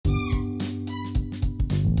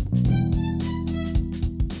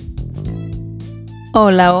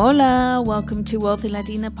Hola, hola. Welcome to Wealthy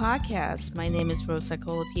Latina Podcast. My name is Rosa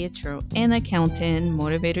Colapietro, an accountant,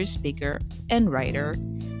 motivator, speaker, and writer.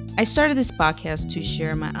 I started this podcast to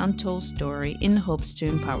share my untold story in hopes to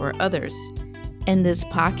empower others. In this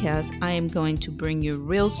podcast, I am going to bring you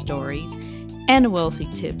real stories and wealthy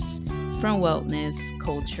tips from wellness,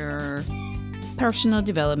 culture, personal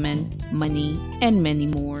development, money, and many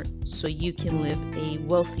more so you can live a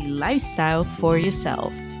wealthy lifestyle for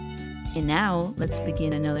yourself. And now, let's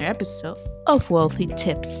begin another episode of Wealthy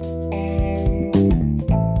Tips.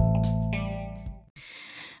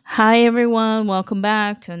 Hi, everyone. Welcome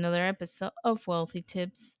back to another episode of Wealthy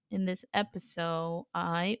Tips. In this episode,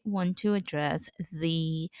 I want to address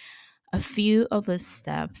a few of the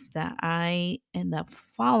steps that I end up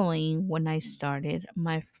following when I started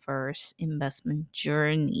my first investment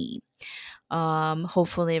journey.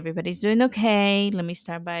 Hopefully everybody's doing okay. Let me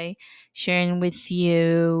start by sharing with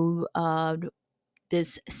you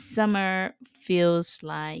this summer feels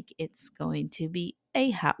like it's going to be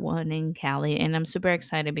a hot one in Cali, and I'm super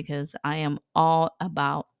excited because I am all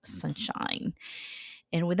about sunshine.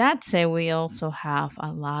 And with that said, we also have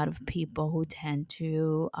a lot of people who tend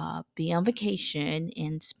to be on vacation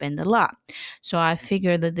and spend a lot. So I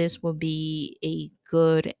figured that this will be a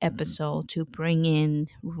good episode to bring in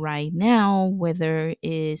right now, whether it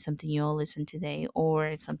is something you'll listen today or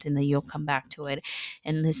it's something that you'll come back to it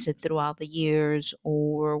and listen throughout the years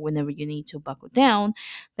or whenever you need to buckle down.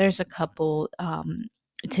 There's a couple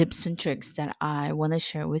tips and tricks that I want to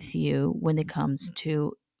share with you when it comes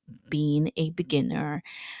to being a beginner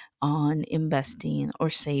on investing or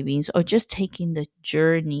savings or just taking the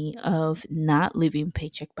journey of not living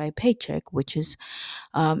paycheck by paycheck, which is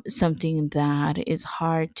something that is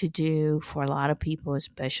hard to do for a lot of people,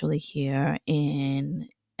 especially here in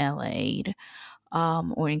LA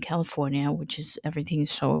or in California, which is everything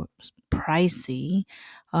is so pricey.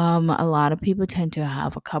 A lot of people tend to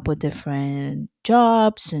have a couple different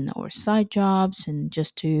jobs and or side jobs, and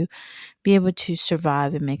just to be able to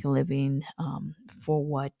survive and make a living for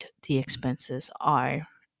what the expenses are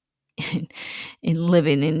in, in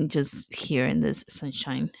living in just here in this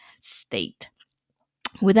sunshine state.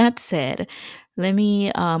 With that said, let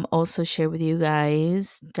me also share with you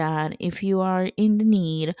guys that if you are in the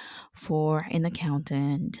need for an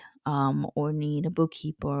accountant, or need a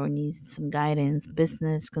bookkeeper or need some guidance,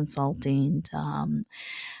 business consulting,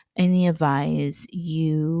 any advice,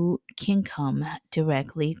 you can come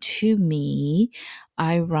directly to me.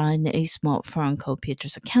 I run a small firm called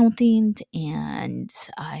Petrus Accounting, and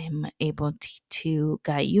I'm able to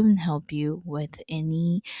guide you and help you with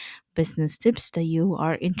any business tips that you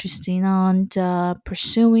are interested on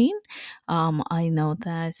pursuing. I know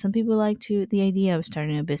that some people like to the idea of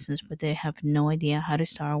starting a business, but they have no idea how to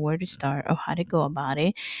start, where to start, or how to go about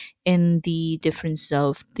it, and the difference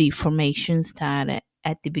of the formations that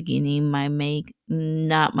at the beginning might make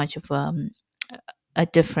not much of a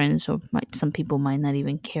difference, or some people might not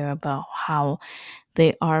even care about how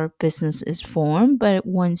our business is formed. But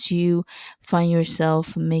once you find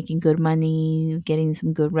yourself making good money, getting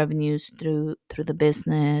some good revenues through the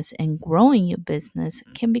business and growing your business,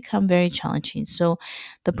 it can become very challenging. So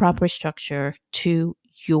the proper structure to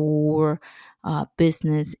your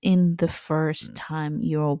business in the first time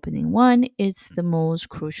you're opening one, it's the most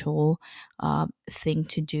crucial thing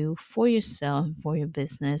to do for yourself, for your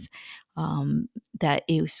business, that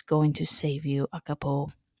is going to save you a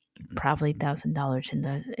couple, probably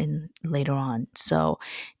 $1,000 in later on. So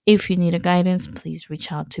if you need a guidance, please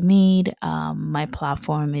reach out to me. My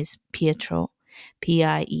platform is Pietro,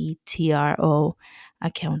 Pietro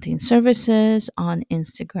Accounting Services on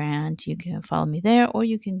Instagram. You can follow me there, or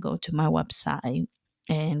you can go to my website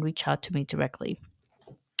and reach out to me directly.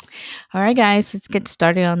 All right, guys, let's get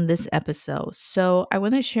started on this episode. So, I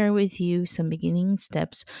want to share with you some beginning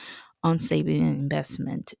steps on saving and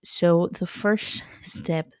investment. So, the first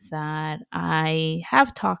step that I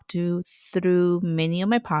have talked to through many of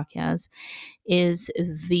my podcasts is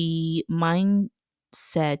the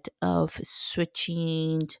mindset of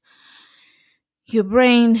switching your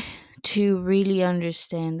brain to really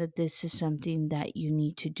understand that this is something that you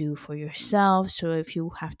need to do for yourself. So if you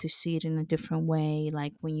have to see it in a different way,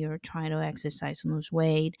 like when you're trying to exercise and lose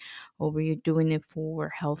weight, or where you're doing it for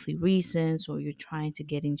healthy reasons, or you're trying to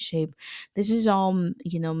get in shape, this is all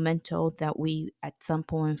mental that we at some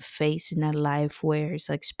point face in our life, where it's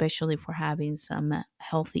like, especially if we're having some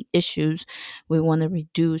healthy issues, we want to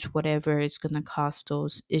reduce whatever is going to cause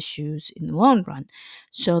those issues in the long run.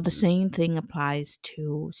 So the same thing applies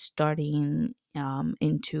to starting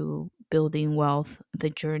into building wealth, the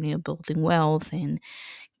journey of building wealth and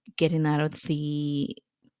getting out of the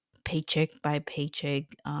paycheck by paycheck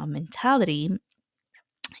mentality,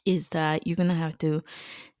 is that you're gonna have to,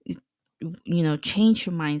 change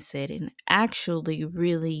your mindset and actually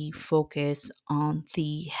really focus on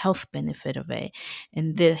the health benefit of it.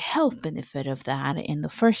 And the health benefit of that, and the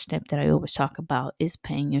first step that I always talk about, is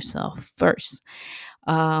paying yourself first.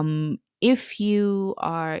 If you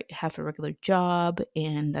have a regular job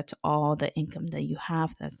and that's all the income that you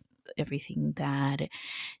have, that's everything that's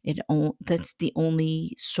the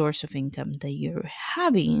only source of income that you're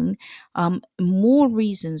having, more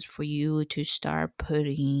reasons for you to start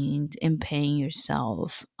putting and paying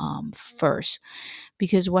yourself first.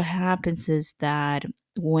 Because what happens is that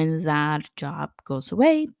when that job goes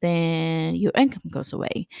away, then your income goes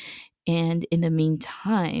away. And in the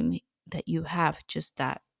meantime, that you have just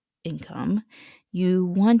that income, you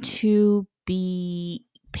want to be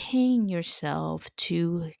paying yourself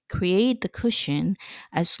to create the cushion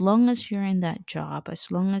as long as you're in that job, as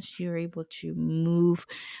long as you're able to move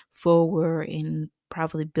forward and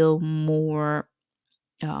probably build more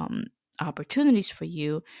um, opportunities for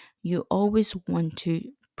you. You always want to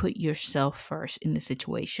put yourself first in the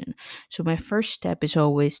situation. So, my first step is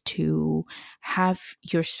always to have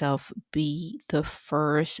yourself be the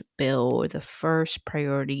first bill or the first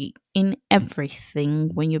priority in everything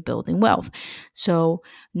when you're building wealth. So,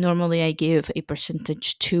 normally I give a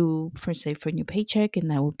percentage to, for say, from your paycheck, and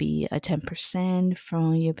that would be a 10%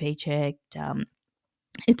 from your paycheck.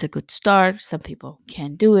 It's a good start. Some people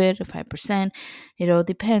can do it, 5%. It all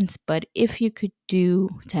depends. But if you could do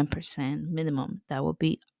 10% minimum, that would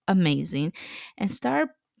be amazing. And start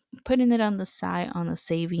putting it on the side on a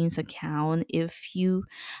savings account. If you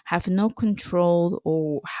have no control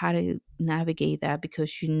or how to navigate that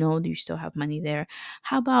because you know that you still have money there,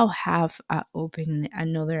 how about have open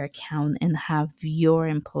another account and have your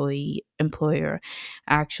employer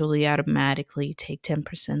actually automatically take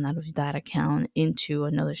 10% out of that account into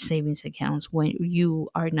another savings account when you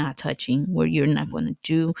are not touching, where you're not going to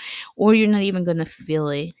do, or you're not even going to feel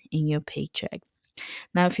it in your paycheck.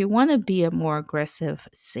 Now, if you want to be a more aggressive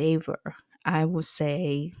saver, I would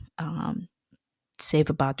say save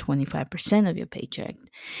about 25% of your paycheck.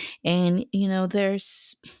 And,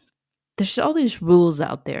 there's all these rules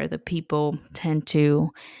out there that people tend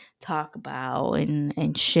to talk about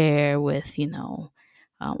and share with,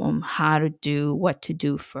 how to do, what to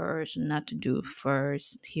do first and not to do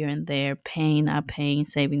first, here and there, paying, not paying,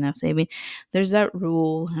 saving, not saving. There's that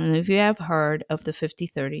rule. And if you have heard of the 50,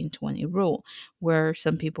 30, and 20 rule, where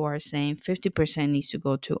some people are saying 50% needs to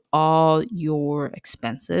go to all your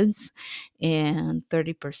expenses, and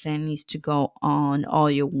 30% needs to go on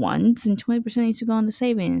all your wants, and 20% needs to go on the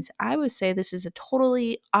savings. I would say this is a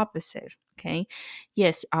totally opposite. Okay.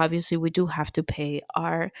 Yes, obviously we do have to pay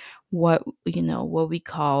our what we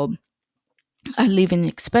call our living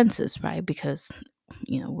expenses, right? Because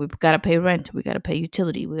we've got to pay rent, we got to pay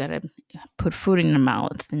utility, we got to put food in our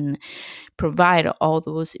mouth and provide all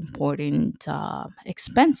those important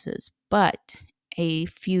expenses. But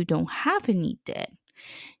if you don't have any debt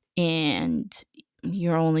and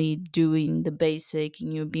you're only doing the basic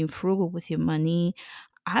and you're being frugal with your money,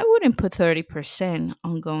 I wouldn't put 30%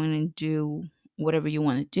 on going and do whatever you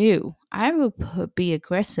want to do. I would be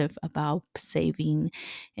aggressive about saving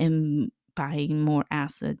and buying more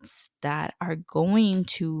assets that are going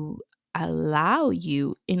to allow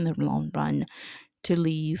you in the long run to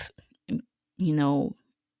live, you know,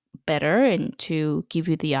 better, and to give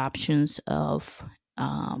you the options of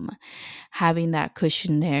um, having that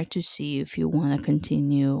cushion there to see if you want to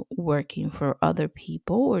continue working for other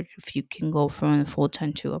people, or if you can go from a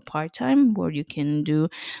full-time to a part-time, or you can do,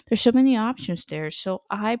 there's so many options there. So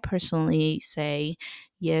I personally say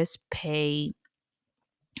yes, pay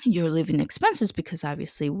your living expenses, because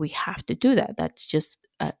obviously we have to do that. That's just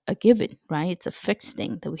a given, right? It's a fixed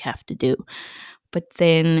thing that we have to do. But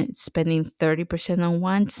then spending 30% on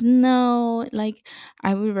wants, no. Like,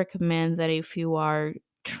 I would recommend that if you are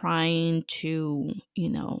trying to,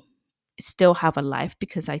 still have a life,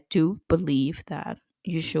 because I do believe that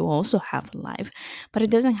you should also have a life, but it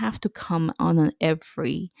doesn't have to come on an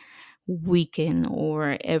every weekend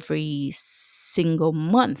or every single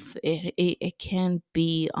month. It can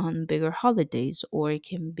be on bigger holidays, or it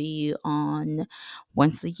can be on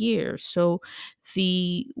once a year. So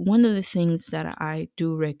the one of the things that I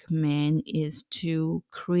do recommend is to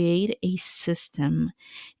create a system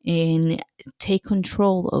and take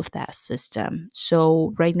control of that system.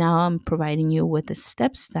 So right now I'm providing you with the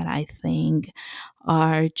steps that I think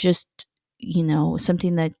are just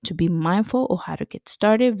something that to be mindful of how to get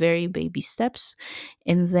started, very baby steps,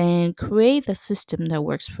 and then create a system that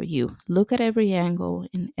works for you. Look at every angle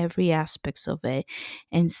and every aspects of it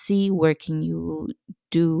and see where can you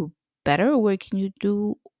do better, where can you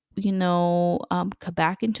do cut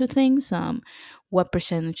back into things, what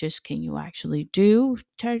percentages can you actually do.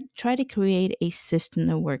 Try to create a system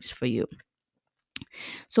that works for you.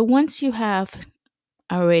 So once you have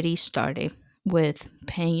already started with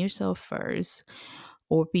paying yourself first,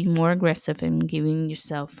 or be more aggressive in giving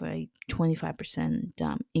yourself a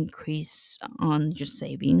 25% increase on your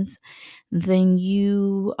savings, then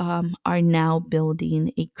you are now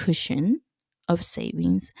building a cushion of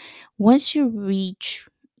savings. Once you reach,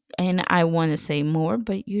 and I want to say more,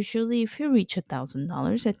 but usually if you reach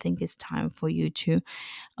 $1,000, I think it's time for you to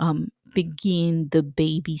begin the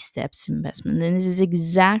baby steps investment. And this is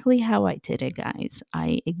exactly how I did it, guys.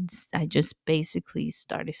 I just basically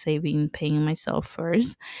started saving, paying myself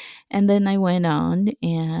first, and then I went on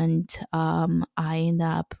and I ended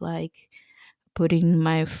up like putting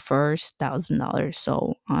my first $1,000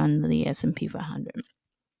 so on the S&P 500,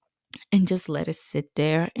 and just let it sit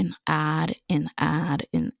there and add and add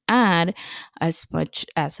and add as much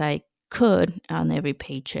as I could on every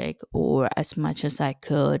paycheck, or as much as I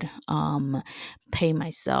could pay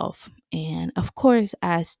myself. And of course,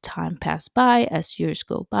 as time passed by, as years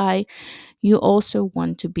go by, you also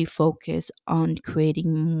want to be focused on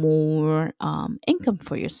creating more income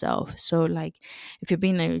for yourself. So like if you've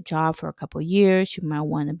been at your job for a couple of years, you might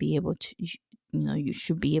want to be able to, you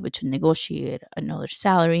should be able to negotiate another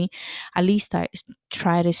salary. At least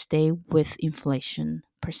try to stay with inflation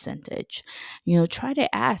percentage. Try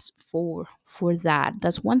to ask for that.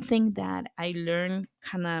 That's one thing that I learned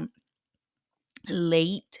kind of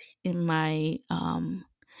late in my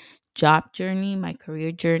job journey, my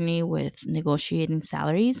career journey with negotiating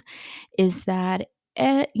salaries, is that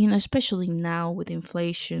especially now with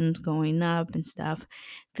inflation going up and stuff,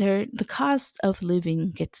 the cost of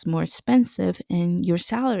living gets more expensive and your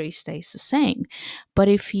salary stays the same. But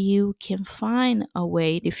if you can find a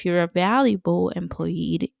way, if you're a valuable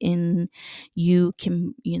employee and you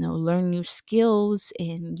can learn new skills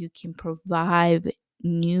and you can provide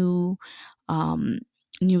new um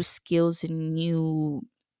new skills and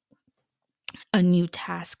a new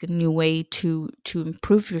task, a new way to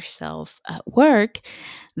improve yourself at work,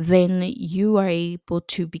 then you are able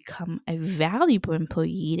to become a valuable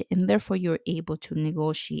employee, and therefore you're able to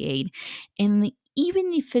negotiate. And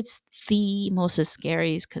even if it's the most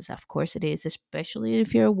scary, because of course it is, especially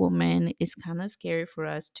if you're a woman, it's kind of scary for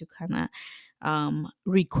us to kind of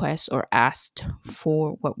request or ask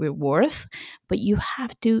for what we're worth. But you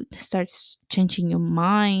have to start changing your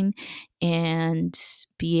mind and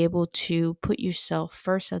be able to put yourself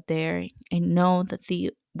first out there and know that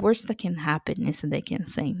the worst that can happen is that they can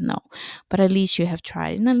say no. But at least you have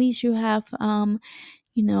tried, and at least you have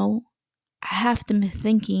you know have them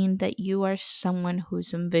thinking that you are someone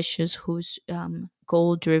who's ambitious, who's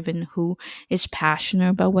goal driven, who is passionate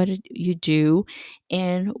about what you do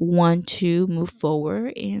and want to move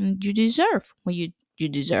forward, and you deserve what you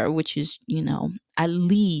deserve, which is, at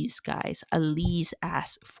least, guys, at least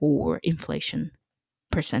ask for inflation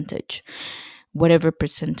percentage, whatever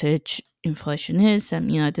percentage inflation is.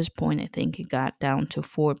 At this point, I think it got down to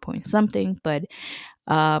 4 point something, but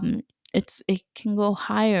um it can go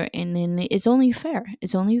higher, and then it's only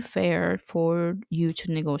fair for you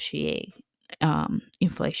to negotiate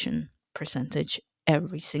inflation percentage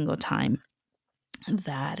every single time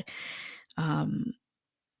that um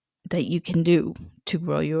that you can do to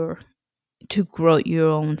grow your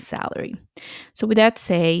own salary. So with that,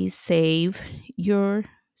 save your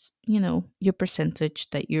your percentage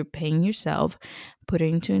that you're paying yourself, put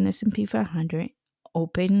it into an S&P 500,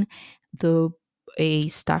 open the a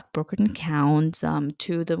stockbroker account.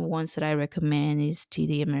 Two of the ones that I recommend is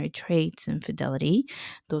TD Ameritrade and Fidelity.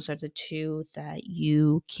 Those are the two that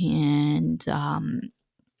you can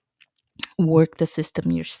work the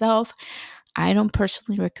system yourself. I don't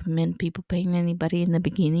personally recommend people paying anybody in the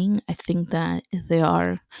beginning. I think that there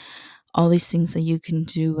are all these things that you can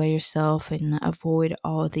do by yourself and avoid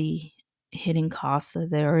all the hidden costs that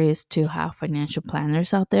there is to have financial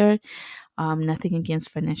planners out there. Nothing against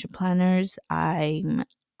financial planners. I'm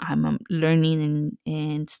learning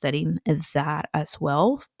and studying that as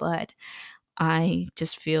well, but I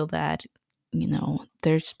just feel that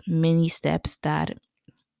there's many steps that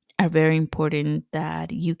are very important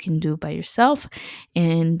that you can do by yourself,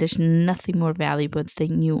 and there's nothing more valuable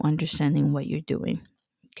than you understanding what you're doing.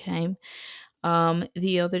 Okay.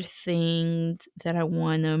 The other thing that I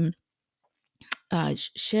want to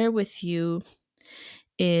share with you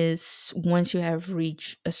is once you have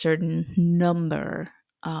reached a certain number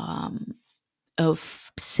um,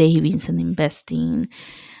 of savings and investing,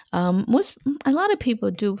 most a lot of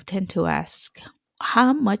people do tend to ask,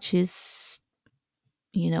 how much is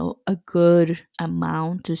a good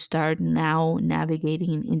amount to start now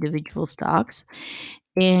navigating individual stocks?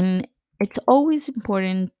 And it's always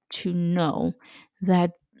important to know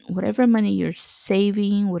that whatever money you're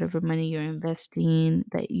saving, whatever money you're investing,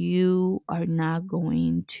 that you are not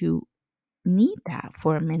going to need that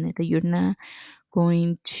for a minute, that you're not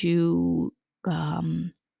going to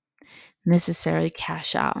um, necessarily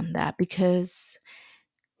cash out on that. Because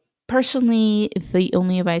personally, the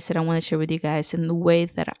only advice that I want to share with you guys and the way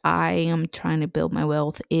that I am trying to build my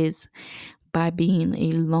wealth is by being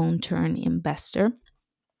a long term investor,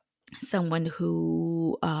 someone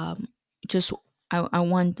who just I don't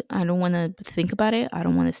want to think about it, I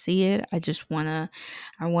don't want to see it, I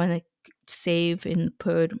want to save and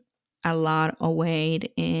put a lot away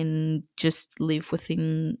and just live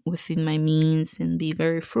within my means and be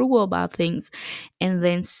very frugal about things, and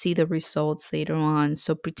then see the results later on.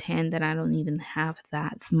 So pretend that I don't even have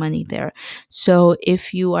that money there. So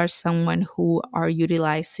if you are someone who are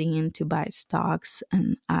utilizing to buy stocks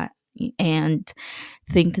and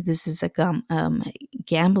think that this is like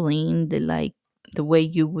gambling, the way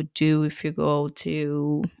you would do if you go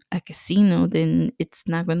to a casino, then it's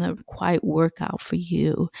not going to quite work out for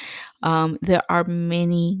you. There are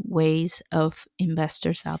many ways of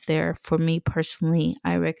investors out there. For me personally,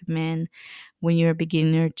 I recommend, when you're a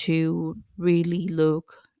beginner, to really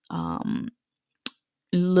look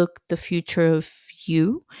the future of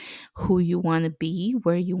you, who you want to be,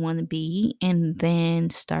 where you want to be, and then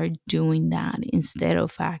start doing that instead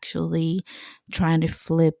of actually trying to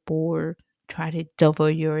flip or try to double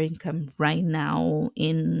your income right now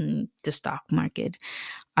in the stock market.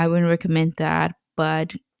 I wouldn't recommend that,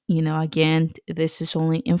 but again, this is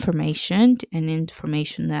only information, and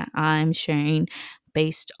information that I'm sharing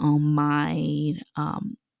based on my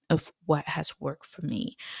of what has worked for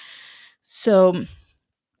me. So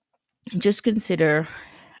just consider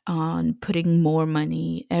on putting more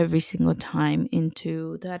money every single time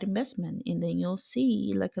into that investment, and then you'll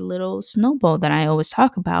see like a little snowball that I always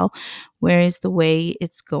talk about, where is the way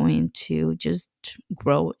it's going to just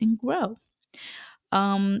grow and grow.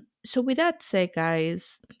 So with that said,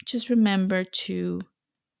 guys, just remember to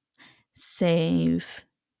save,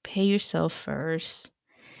 pay yourself first,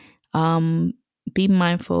 um, be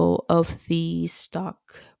mindful of the stock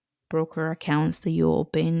broker accounts that you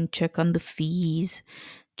open, check on the fees,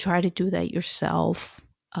 try to do that yourself.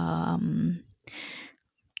 Um,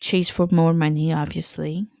 Chase for more money,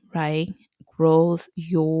 obviously, right? Grow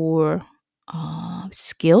your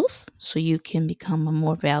skills so you can become a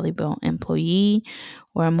more valuable employee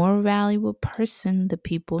or a more valuable person that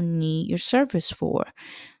people need your service for.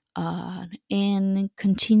 And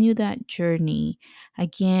continue that journey.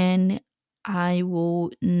 Again, I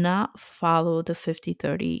will not follow the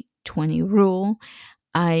 50-30-20 rule.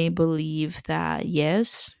 I believe that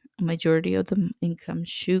yes, a majority of the income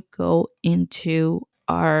should go into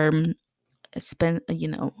our spend,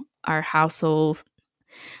 our household,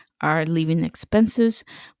 our living expenses,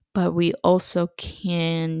 but we also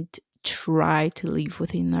can't try to live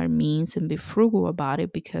within our means and be frugal about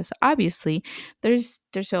it, because obviously there's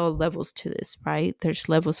all levels to this, right? There's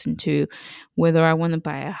levels into whether I want to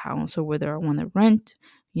buy a house or whether I want to rent.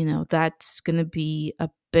 That's going to be a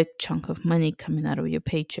big chunk of money coming out of your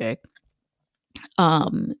paycheck.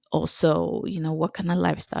 Also, what kind of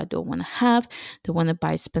lifestyle do I want to have? Do I want to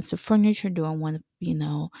buy expensive furniture? Do I want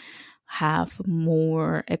to have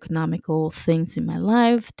more economical things in my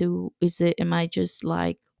life? Am I just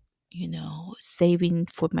like saving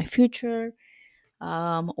for my future?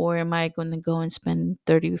 Or am I going to go and spend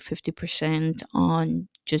 30 or 50% on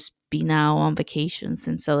just being out on vacations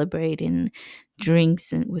and celebrating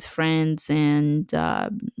drinks with friends and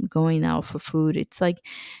going out for food? It's like,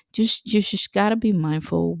 you just got to be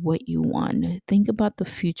mindful what you want. Think about the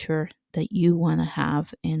future that you want to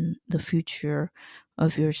have in the future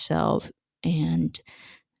of yourself. And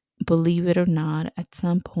believe it or not, at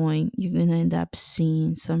some point you're going to end up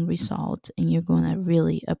seeing some results, and you're going to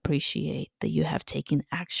really appreciate that you have taken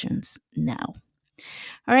actions now.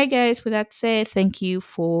 All right, guys, with that said, thank you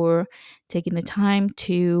for taking the time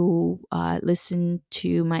to listen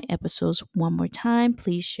to my episodes one more time.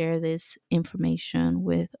 Please share this information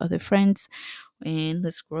with other friends, and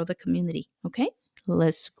let's grow the community. Okay,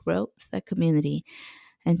 let's grow the community.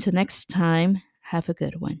 Until next time, have a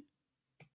good one.